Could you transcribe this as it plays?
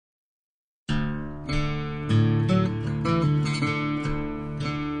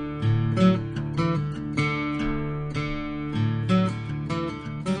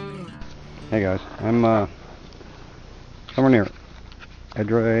Hey guys, I'm somewhere near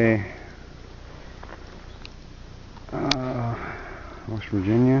Edray, West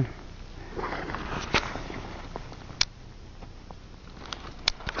Virginia.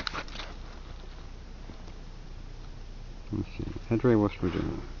 Let's see, Edray, West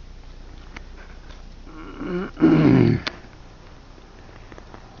Virginia.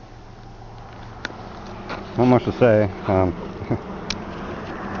 Not much to say.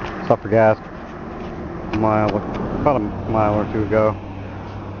 Stopped for gas about a mile or two ago.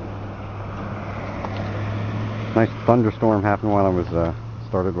 Nice thunderstorm happened while I was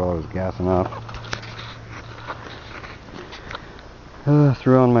started while I was gassing up.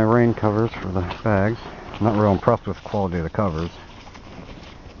 Threw on my rain covers for the bags. I'm not real impressed with the quality of the covers.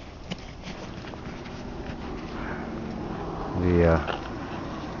 The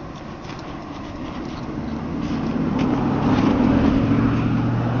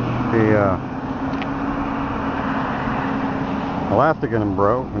elastic in them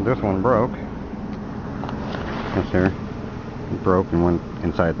broke, and this one broke. Yes, sir. It broke and went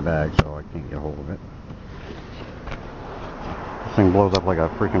inside the bag, so I can't get a hold of it. This thing blows up like a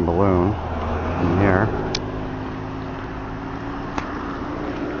freaking balloon in the air.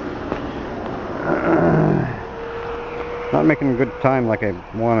 Not making good time like I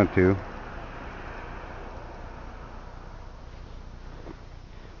wanted to.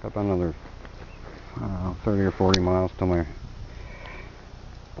 Got about another 30 or 40 miles to my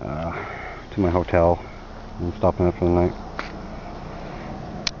hotel. I'm stopping up for the night.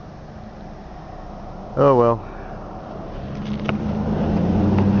 Oh well.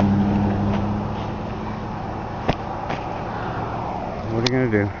 What are you gonna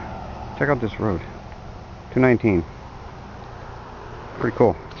do? Check out this road. 219. Pretty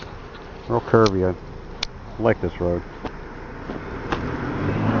cool. Real curvy. I like this road.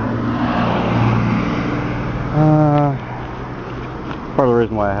 Part of the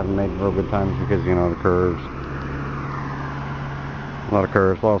reason why I haven't made real good time is because, you know, the curves. A lot of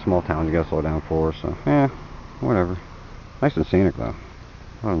curves, a lot of small towns you gotta slow down for, so, whatever. Nice and scenic, though.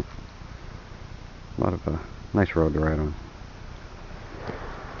 A lot of nice road to ride on.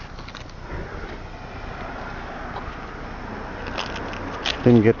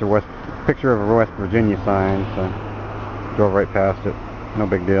 Didn't get the picture of a West Virginia sign, so drove right past it. No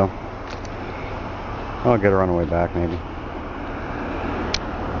big deal. I'll get her on the way back, maybe.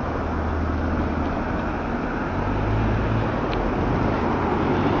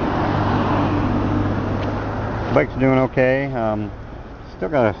 The bike's doing okay. Still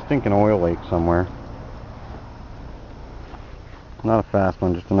got a stinking oil leak somewhere. Not a fast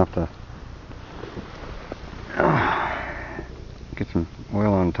one, just enough to get some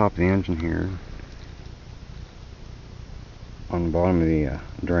oil on top of the engine here. On the bottom of the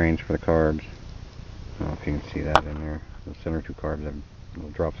drains for the carbs. I don't know if you can see that in there. The center two carbs have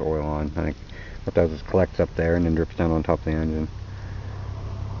little drops of oil on. I think what that does is collects up there and then drips down on top of the engine.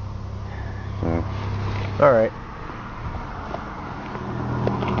 So, alright.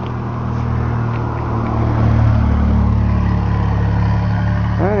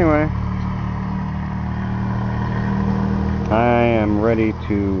 Anyway, I am ready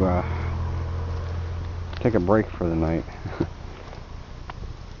to take a break for the night.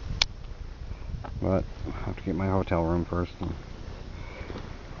 But I have to get my hotel room first.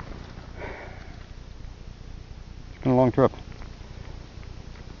 It's been a long trip.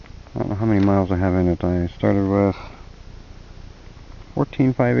 I don't know how many miles I have in it. I started with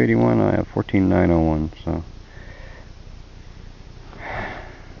 14,581. I have 14,901. So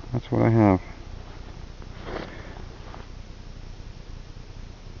that's what I have.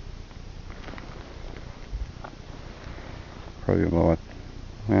 Probably about,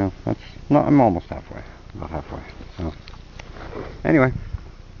 yeah, that's not, I'm almost halfway. About halfway. So anyway,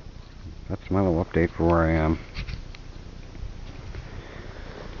 that's my little update for where I am.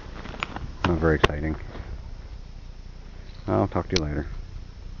 Not very exciting. I'll talk to you later.